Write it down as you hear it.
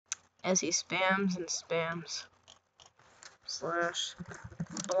as he spams and spams. Slash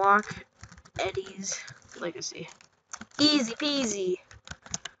block Eddie's legacy. Easy peasy.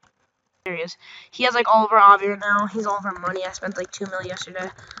 There he is. He has like all of our Avir now. He's all of our money. I spent like 2 million yesterday.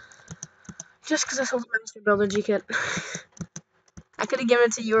 Just because I sold the Master Builder G kit. I could have given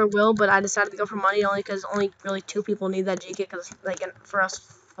it to you or Will, but I decided to go for money only because only really 2 people need that G kit. Because like for us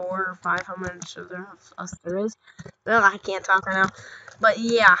 4 or 5, how much of us there is? Well, I can't talk right now. But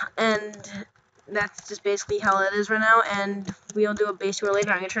yeah, and that's just basically how it is right now. And we'll do a base tour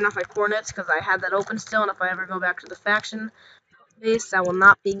later. I'm gonna turn off my coordinates because I had that open still. And if I ever go back to the faction base, that will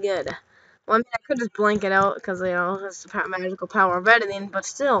not be good. Well, I mean, I could just blank it out because, you know, it's the magical power of editing, but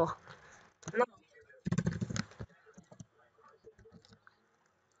still. No.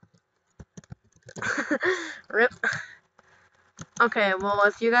 Rip. Okay, well,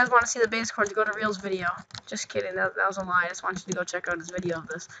 if you guys want to see the base cards, go to Real's video. Just kidding, that was a lie. I just want you to go check out his video of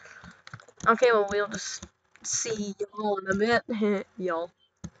this. Okay, well, we'll just see y'all in a bit. Y'all.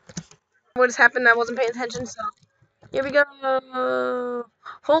 What just happened? I wasn't paying attention, so here we go.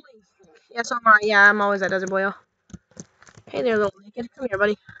 Holy. Yes, I'm right. Yeah, I'm always that desert boyo. Hey there, little naked. Come here,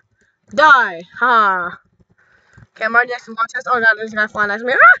 buddy. Die! Ha! Okay, I'm already next to the chest. Oh god, there's a guy flying next to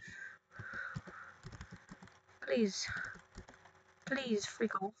me. Ah! Please. Please,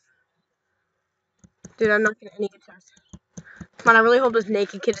 freak off. Dude, I'm not getting any good chest. Come on, I really hope this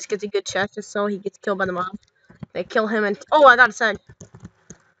naked kid just gets a good chest just so he gets killed by the mob. They kill him and... Oh, I got a seg.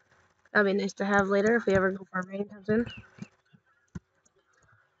 That'd be nice to have later if we ever go for a raid comes in.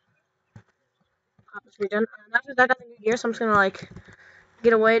 Pop this regen. After that, I got the good gear, so I'm just gonna, like,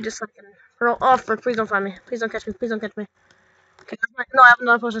 get away just so I can... Hurl. Oh, frick, please don't find me. Please don't catch me. Please don't catch me. Okay, no, I have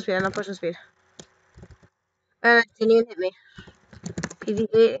no potion speed. I have no potion speed. And it didn't even hit me.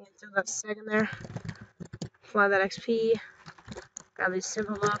 PV8, and still got a seg in there. Fly that XP. Grab these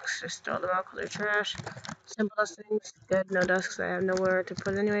simple books, just throw them out because they're trash. Simple things, good, no dusks, I have nowhere to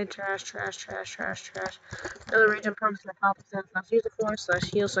put it anyway. Trash, trash, trash, trash, trash. Another regen pump, my pop percent left use it for, slash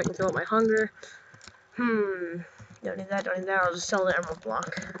heal so I can fill up my hunger. Don't need that, don't need that, I'll just sell the emerald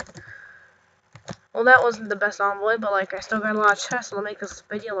block. Well, that wasn't the best envoy, but like, I still got a lot of chests, so it'll make this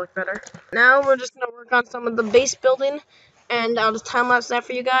video look better. Now we're just gonna work on some of the base building, and I'll just time-lapse that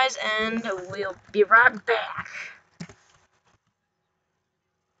for you guys, and we'll be right back.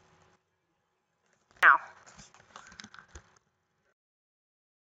 Now.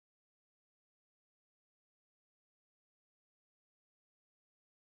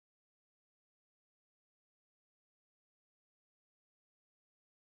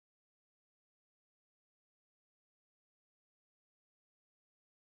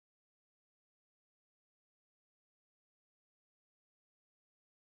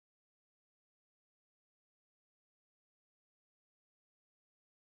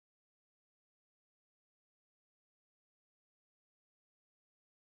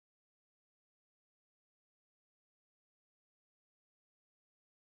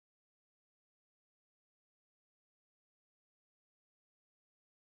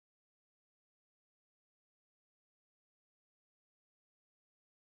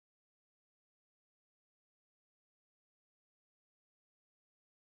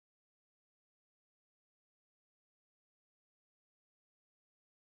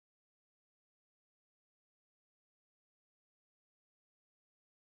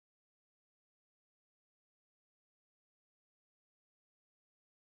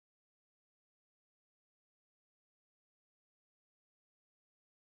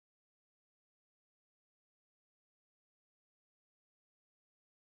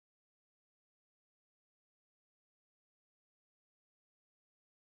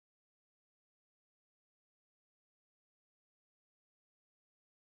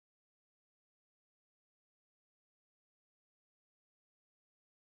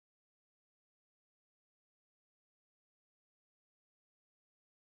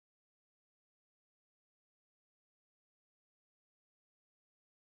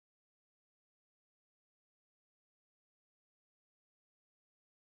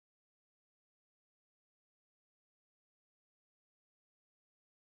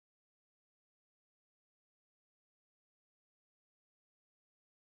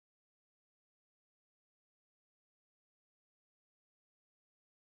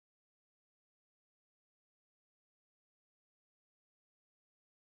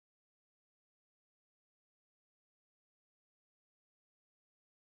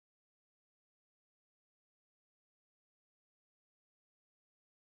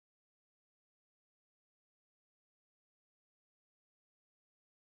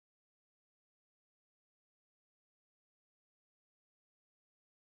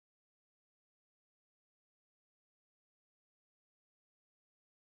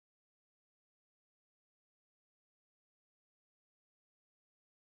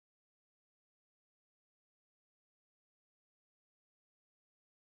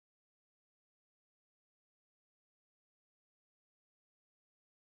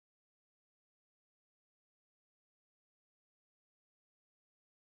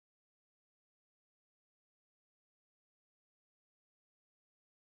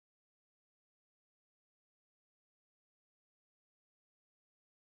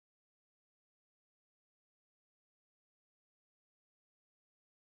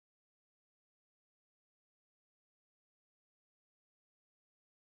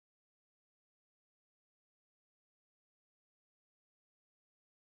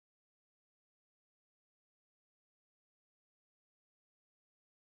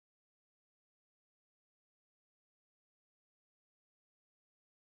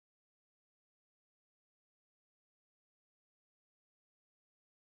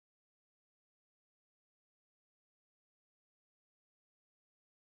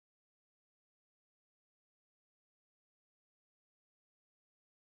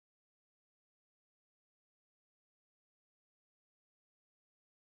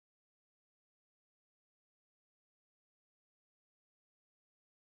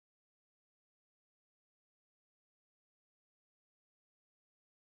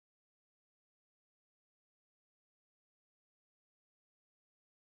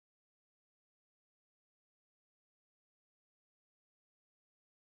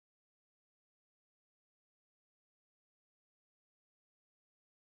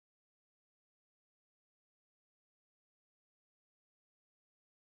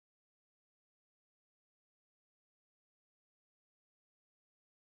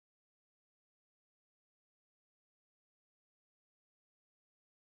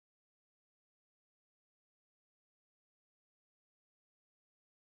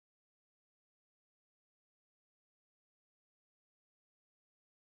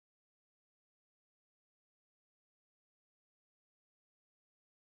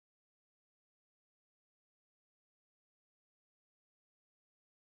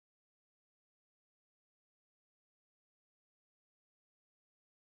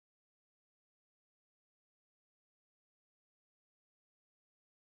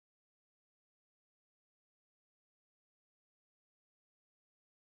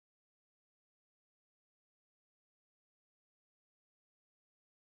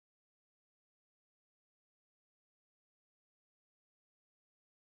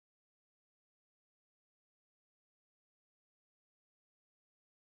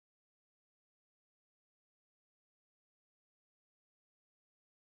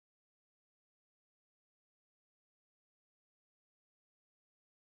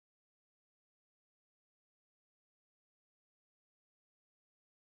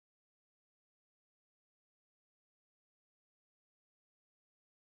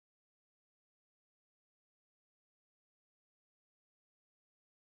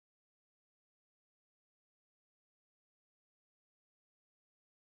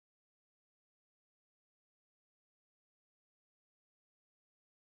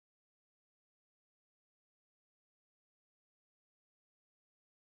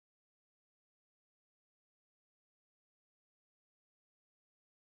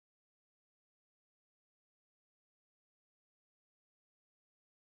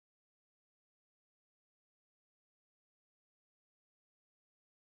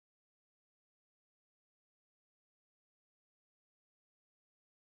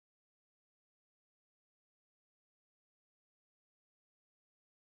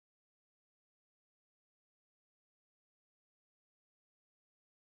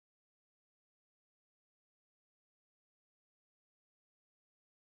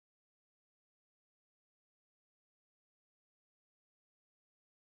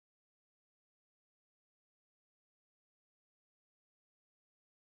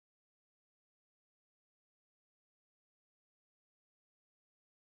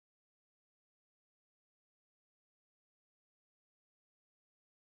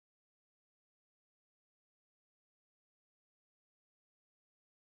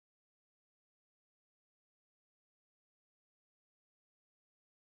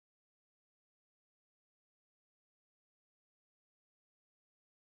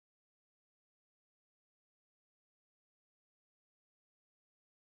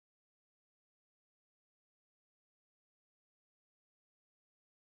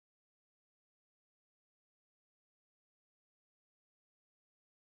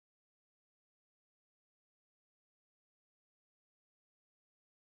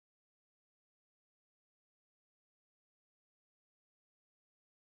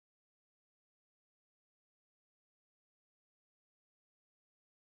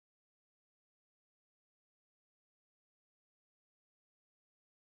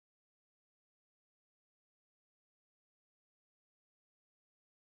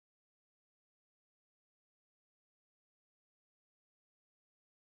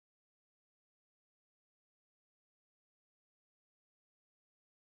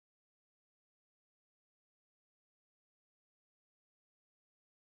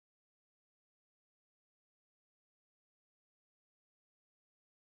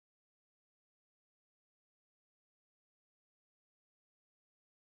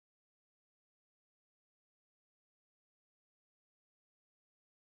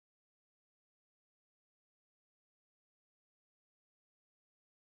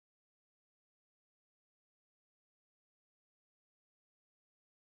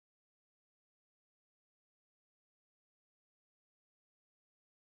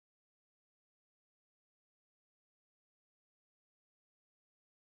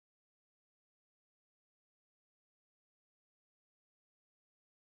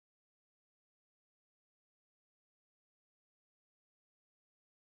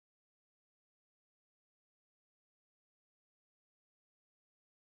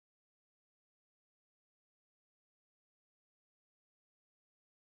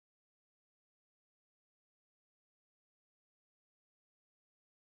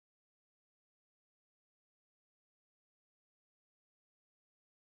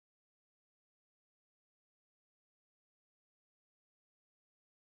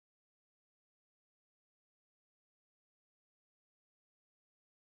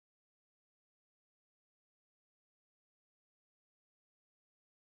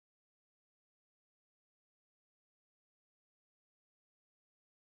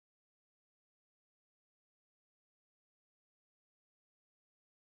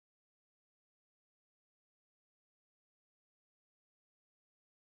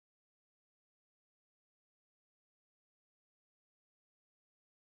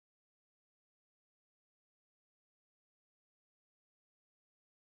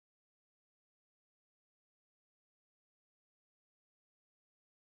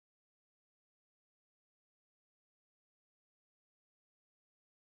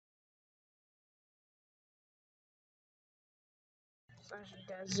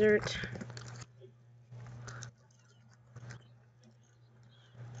 Desert.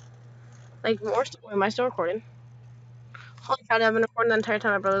 Like, more. Am I still recording? Holy cow, I've been recording the entire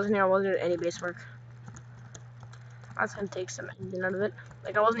time my brother was in here. I wasn't doing any base work. I was gonna take some engine out of it.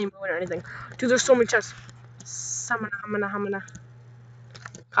 Like, I wasn't even moving or anything. Dude, there's so many chests. Samana.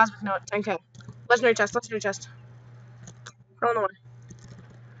 Cosmic note, 10k. Legendary chest. Throw away.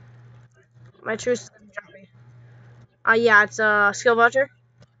 My truce is gonna drop me. Yeah, it's a skill voucher.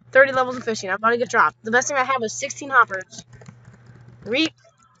 30 levels of fishing. I'm about to get dropped. The best thing I have is 16 hoppers. Reap.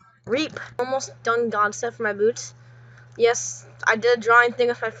 Almost done god set for my boots. Yes, I did a drawing thing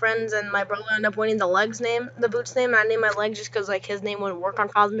with my friends, and my brother ended up winning the boots name, and I named my leg just because like his name wouldn't work on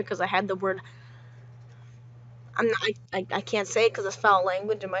Cosmic because I had the word. I'm not. I can't say it because it's foul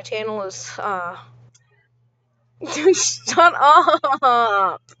language, and my channel is. Dude, shut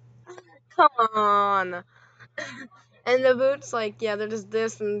up! Come on. And the boots, like, yeah, they're just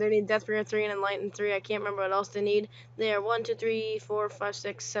this, and they need Deathbringer 3 and Enlighten 3. I can't remember what else they need. They are 1, 2, 3, 4, 5,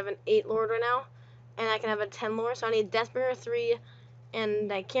 6, 7, 8 Lord right now. And I can have a 10 Lord, so I need Deathbringer 3,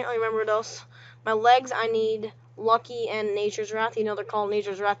 and I can't really remember what else. My legs, I need Lucky and Nature's Wrath. You know they're called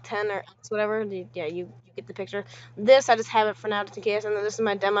Nature's Wrath 10 or X, whatever. Yeah, you get the picture. This, I just have it for now just in case. And then this is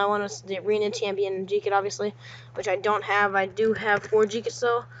my demo one. It's the Arena Champion G-Kit, obviously, which I don't have. I do have 4 G-Kits,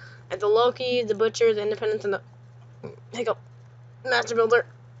 though. I have the Loki, the Butcher, the Independence, and the Hiccup. Master Builder.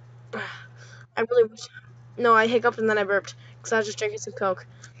 I really wish. No, I hiccuped and then I burped because I was just drinking some Coke.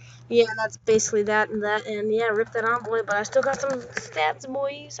 Yeah, that's basically that and that. And yeah, rip that on, boy. But I still got some stats,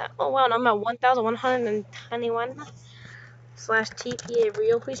 boys. Oh, wow. And I'm at 1,121 slash TPA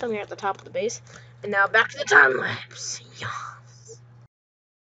real. Please tell me you're at the top of the base. And now back to the time lapse. Yeah.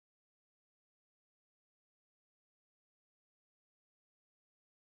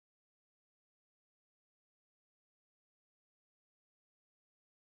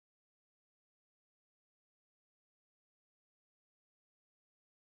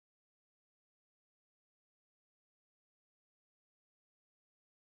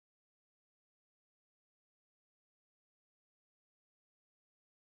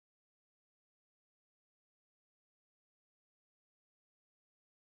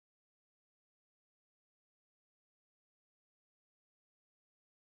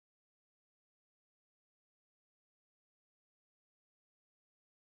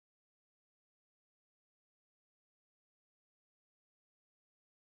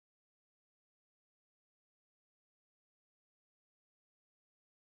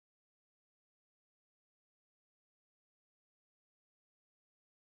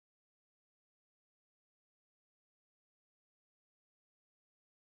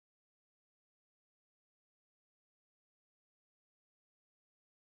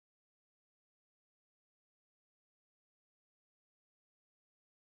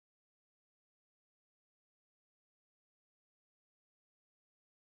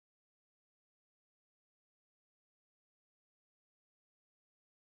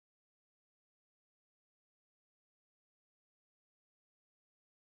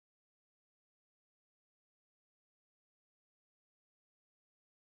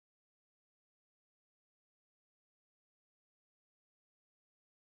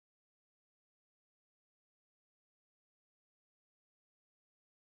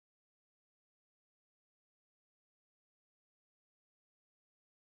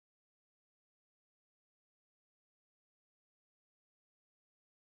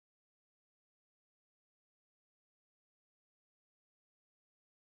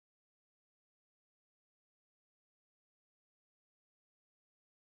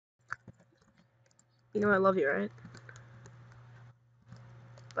 You know I love you, right?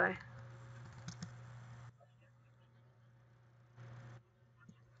 Bye.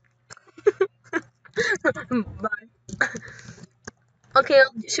 Bye. Okay,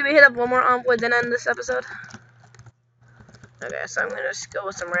 should we hit up one more envoy then end this episode? Okay, so I'm gonna just go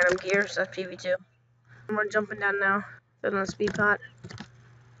with some random gears. That's PV2. We're jumping down now. Building a speed pot.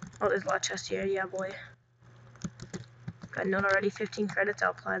 Oh, there's a lot of chests here. Yeah, boy. Got a note already. 15 credits.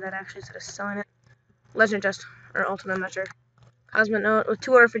 I'll apply that actually instead of selling it. Legend chest. Or ultimate, I'm not sure. Cosmic note. With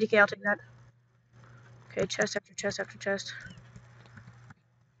 250k, I'll take that. Okay, chest after chest after chest.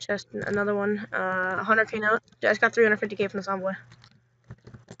 Chest, another one. 100k note. I just got 350k from this envoy.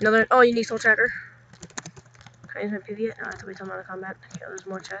 Another. Oh, unique soul tracker. Can I use my PV yet? No, I have to wait till another combat. Okay, there's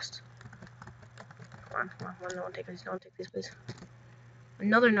more chests. Come on. No one take these. No one take these, please.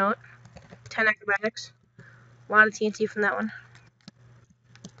 Another note. 10 acrobatics. A lot of TNT from that one.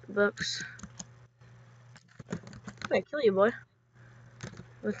 Books. I'm gonna kill you, boy.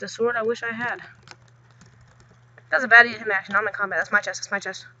 With the sword I wish I had. That's a bad him action. I'm in combat. That's my chest. That's my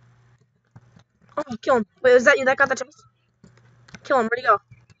chest. Oh, kill him. Wait, is that you that got the chest? Kill him. Where'd he go?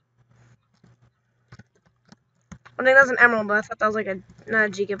 I think that's an emerald, but I thought that was like a, not a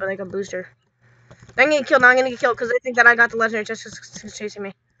G-kit, but like a booster. I'm gonna get killed. Now I'm gonna get killed because they think that I got the legendary chest because he's chasing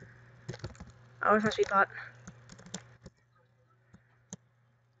me. Oh, where's my sweet pot?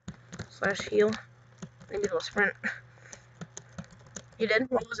 Slash heal. Maybe a little sprint. You did?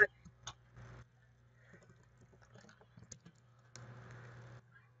 What was it?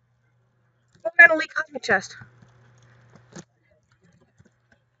 Oh, I got an elite cosmic chest.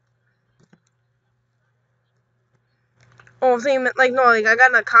 Oh, so you meant, like, no, like, I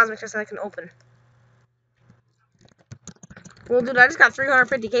got a cosmic chest that I can open. Well, dude, I just got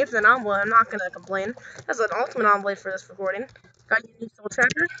 350k for the envoy. I'm not gonna complain. That's an ultimate envoy for this recording. Got unique soul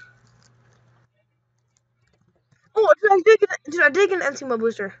tracker. Oh, dude, I did get an NC mode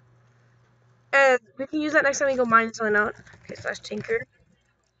booster. And we can use that next time we go mine and selling out. Okay, slash tinker.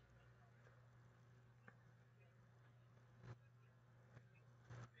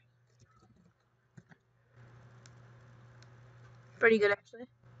 Pretty good, actually.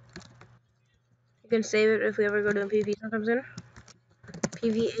 You can save it if we ever go to a PvP sometime soon.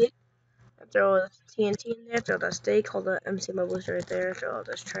 PV8. Throw a TNT in there. Throw that steak. Hold the MC mode booster right there. Throw all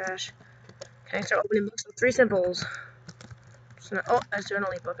this trash. Can I start opening books with 3 simples? So now, oh, I still an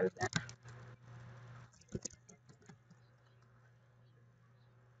elite book in that.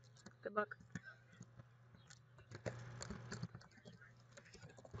 Good luck.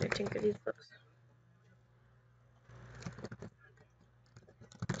 I tinker these books.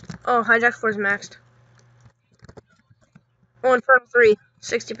 Oh, hijack 4 is maxed. Oh, Inferno 3,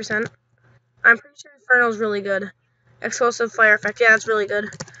 60%. I'm pretty sure Inferno's really good. Explosive fire effect, yeah, that's really good.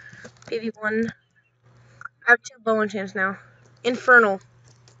 PV1. I have 2 bow enchants now. Infernal.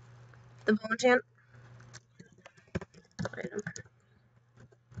 The bow enchant. Item.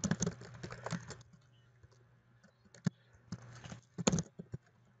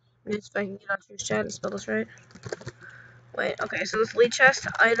 Let me see if I can get onto your chat and spell this right. Wait, okay, so this lead chest,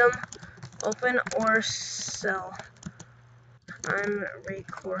 item, open or sell. I'm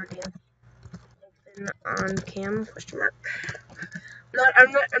recording. Open on cam, question mark.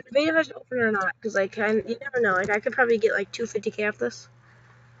 I'm debating if I should open it or not, because like you never know. Like I could probably get like 250k off this.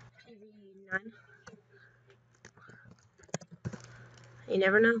 PV9. You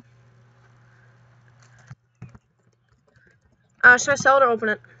never know. Should I sell it or open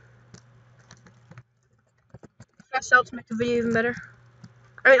it? Should I sell it to make the video even better?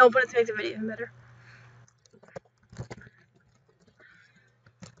 I mean, open it to make the video even better.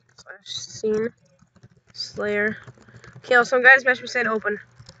 Slash scene slayer. Okay, well, some guys messaged me saying open.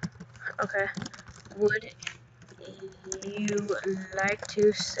 Okay. Would you like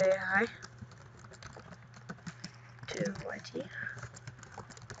to say hi to YT?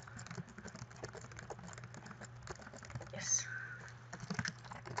 Yes.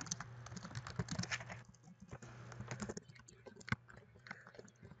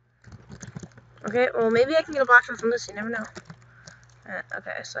 Okay, well, maybe I can get a box from this. You never know.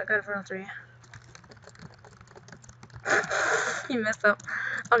 Okay, so I got it for 3. You messed up.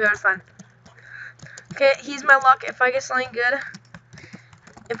 Okay, that's fine. Okay, he's my luck. If I get something good,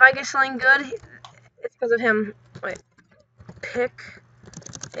 it's because of him. Wait, pick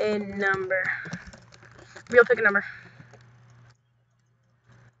a number. Real pick a number.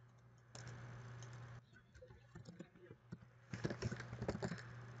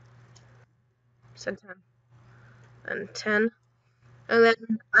 Said 10. And 10. And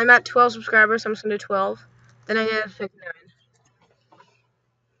then I'm at 12 subscribers, so I'm just gonna do 12. Then I gotta pick 9.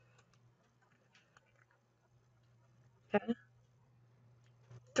 Okay.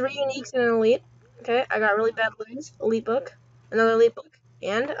 3 uniques and an elite. Okay, I got really bad legs. Elite book. Another elite book.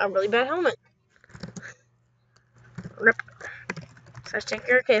 And a really bad helmet. Rip. Slash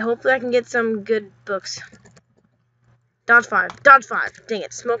tinker. Okay, hopefully I can get some good books. Dodge 5. Dodge 5. Dang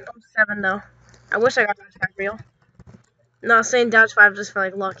it. Smoke bomb 7 though. I wish I got Dodge 5 real. No, I was saying Dodge 5 just for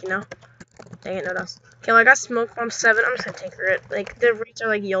like luck, you know? Dang it, no dust. Okay, well I got Smoke Bomb 7. I'm just gonna tinker it. Like, the rates are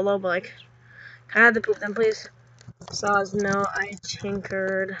like YOLO, but like, can I have the poop then, please? Saws, no, I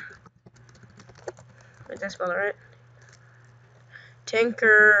tinkered. Wait, did I spell it right?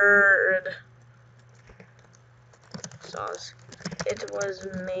 Tinkered. Saws. It was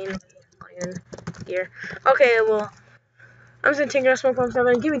mainly iron gear. Okay, well, I'm just gonna tinker Smoke Bomb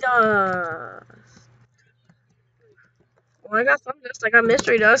 7. Give me dust. Well, I got some dust. I got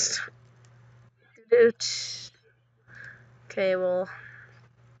mystery dust. Okay, well,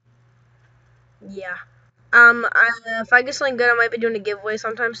 yeah. If I get something good, I might be doing a giveaway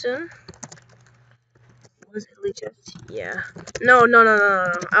sometime soon. Was it elite chest? Yeah. No, no, no, no, no,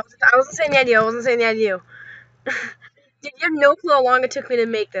 no. I wasn't saying that to you. I wasn't saying that to you. Dude, you have no clue how long it took me to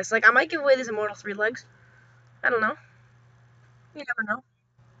make this. Like, I might give away these Immortal 3 legs. I don't know. You never know.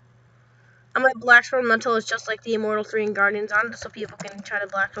 I might black scroll them until it's just like the Immortal 3 and Guardians on it, so people can try to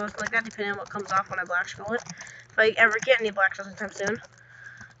black scroll it like that, depending on what comes off when I black scroll it. If I ever get any black scrolls sometime soon.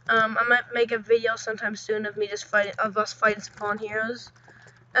 I might make a video sometime soon of me just fighting, of us fighting spawn heroes.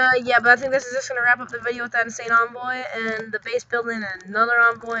 Yeah, but I think this is just gonna wrap up the video with that insane envoy and the base building and another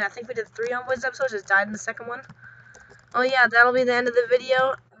envoy. I think we did 3 envoys episodes, just died in the second one. Oh yeah, that'll be the end of the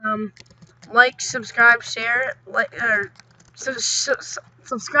video. Like, subscribe, share, like, or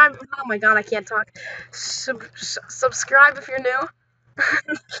subscribe. Oh my god, I can't talk. Subscribe if you're new.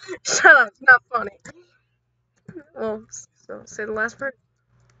 Shut up, it's not funny. Well, so say the last word.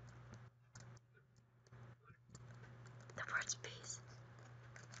 The word's peace.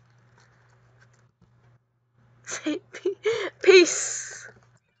 Say peace.